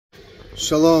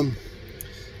Shalom.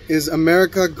 Is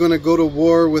America going to go to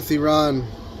war with Iran?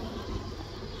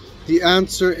 The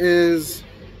answer is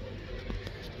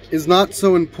not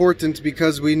so important,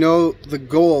 because we know the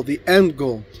goal, the end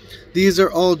goal. These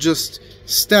are all just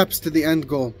steps to the end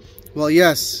goal. Well,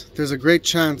 yes, there's a great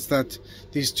chance that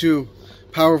these two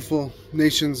powerful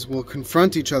nations will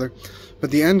confront each other,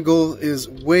 but the end goal is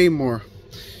way more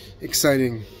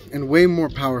exciting and way more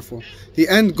powerful. The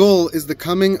end goal is the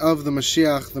coming of the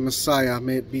Mashiach, the Messiah,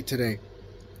 may it be today.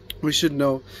 We should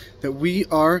know that we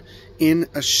are in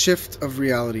a shift of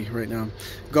reality right now.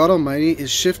 God Almighty is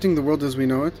shifting the world as we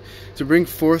know it to bring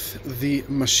forth the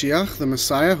Mashiach, the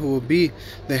Messiah, who will be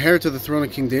the heir to the throne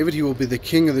of King David. He will be the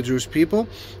king of the Jewish people,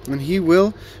 and he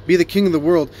will be the king of the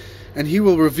world. And he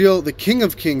will reveal the King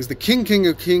of Kings, the King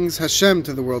of Kings, Hashem,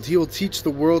 to the world. He will teach the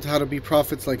world how to be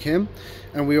prophets like him,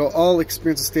 and we will all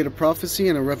experience a state of prophecy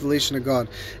and a revelation of God.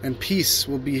 And peace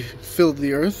will be filled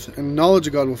the earth, and knowledge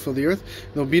of God will fill the earth.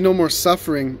 There will be no more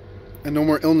suffering and no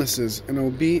more illnesses, and it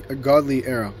will be a godly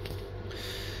era.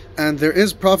 And there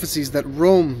is prophecies that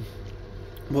Rome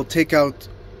will take out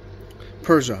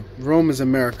Persia. Rome is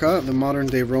America. The modern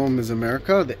day Rome is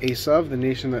America, the Esav, the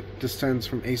nation that descends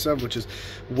from Esav, which is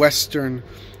Western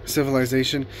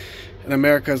civilization. And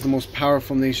America is the most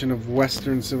powerful nation of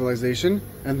Western civilization,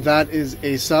 and that is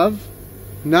Esav.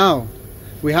 Now,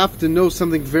 we have to know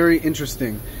something very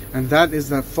interesting, and that is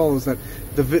that follows that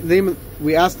the name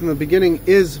we asked in the beginning,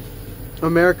 is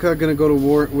America going to go to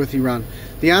war with Iran?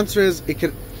 The answer is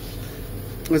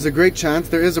there's a great chance.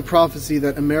 There is a prophecy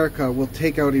that America will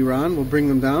take out Iran, will bring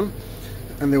them down,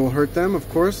 and they will hurt them, of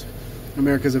course.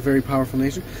 America is a very powerful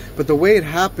nation. But the way it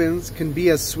happens can be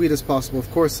as sweet as possible.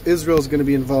 Of course, Israel is going to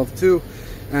be involved too,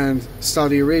 and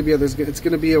Saudi Arabia. It's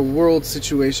going to be a world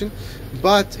situation.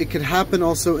 But it could happen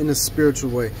also in a spiritual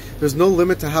way. There's no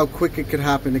limit to how quick it could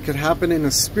happen. It could happen in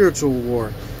a spiritual war.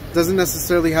 It doesn't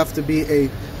necessarily have to be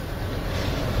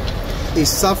a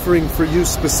suffering for you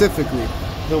specifically.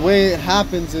 The way it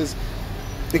happens is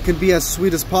it can be as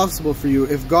sweet as possible for you.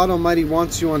 If God Almighty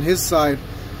wants you on His side,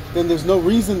 then there's no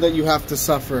reason that you have to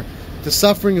suffer. The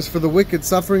suffering is for the wicked.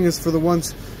 Suffering is for the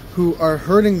ones who are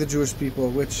hurting the Jewish people,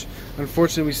 which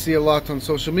unfortunately we see a lot on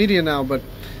social media now. But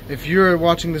if you're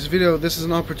watching this video, this is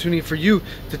an opportunity for you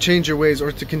to change your ways,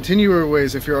 or to continue your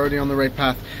ways if you're already on the right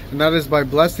path. And that is by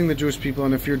blessing the Jewish people.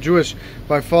 And if you're Jewish,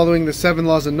 by following the 7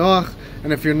 laws of Noach.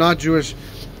 And if you're not Jewish,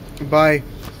 by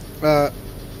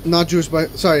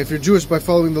if you're Jewish, by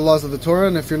following the laws of the Torah,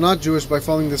 and if you're not Jewish, by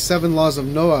following the 7 laws of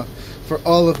Noah for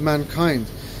all of mankind.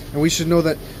 And we should know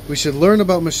that we should learn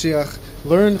about Mashiach,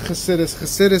 learn Chassidus.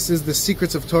 Chassidus is the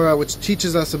secrets of Torah, which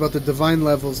teaches us about the divine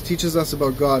levels, teaches us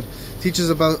about God, teaches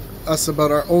us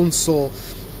about our own soul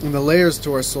and the layers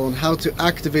to our soul, and how to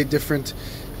activate different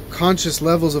conscious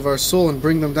levels of our soul and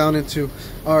bring them down into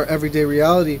our everyday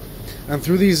reality. And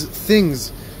through these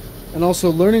things, and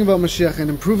also learning about Mashiach and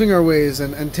improving our ways,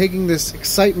 and taking this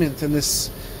excitement and this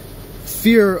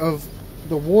fear of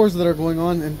the wars that are going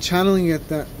on and channeling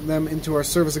them into our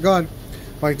service of God.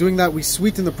 By doing that, we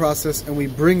sweeten the process and we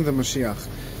bring the Mashiach.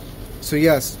 So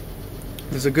yes,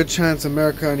 there's a good chance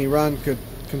America and Iran could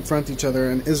confront each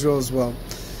other, and Israel as well.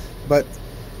 But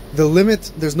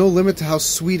there's no limit to how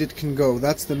sweet it can go.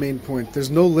 That's the main point. There's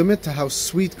no limit to how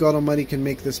sweet God Almighty can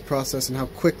make this process, and how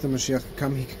quick the Mashiach can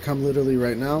come. He can come literally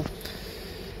right now.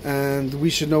 And we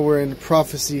should know we're in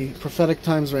prophetic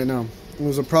times right now. There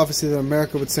was a prophecy that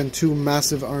America would send 2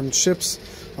 massive armed ships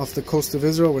off the coast of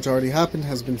Israel, which already happened,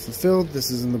 has been fulfilled. This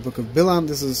is in the book of Bilam.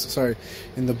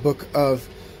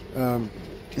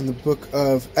 In the book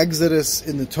of Exodus,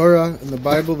 in the Torah, in the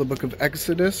Bible, the book of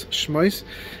Exodus, Shmuel,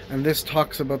 and this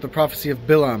talks about the prophecy of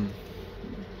Bilam.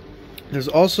 There's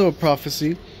also a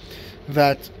prophecy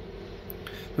that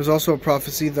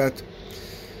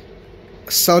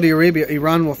Saudi Arabia,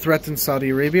 Iran will threaten Saudi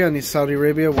Arabia, and Saudi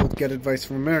Arabia will get advice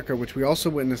from America, which we also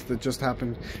witnessed that just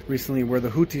happened recently, where the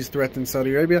Houthis threatened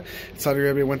Saudi Arabia. Saudi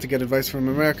Arabia went to get advice from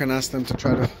America and asked them to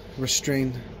try to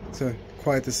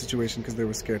quiet the situation, because they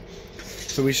were scared.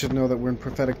 So we should know that we're in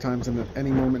prophetic times, and at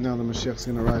any moment now the Mashiach is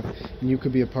going to arrive, and you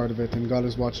could be a part of it. And God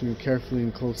is watching you carefully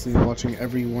and closely, and watching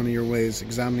every one of your ways,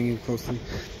 examining you closely.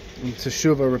 And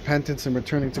Teshuva, repentance and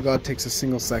returning to God, takes a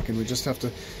single second. We just have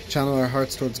to channel our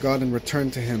hearts towards God and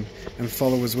return to Him and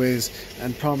follow His ways,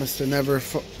 and promise to never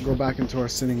go back into our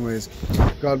sinning ways.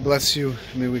 God bless you.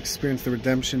 May we experience the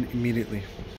redemption immediately.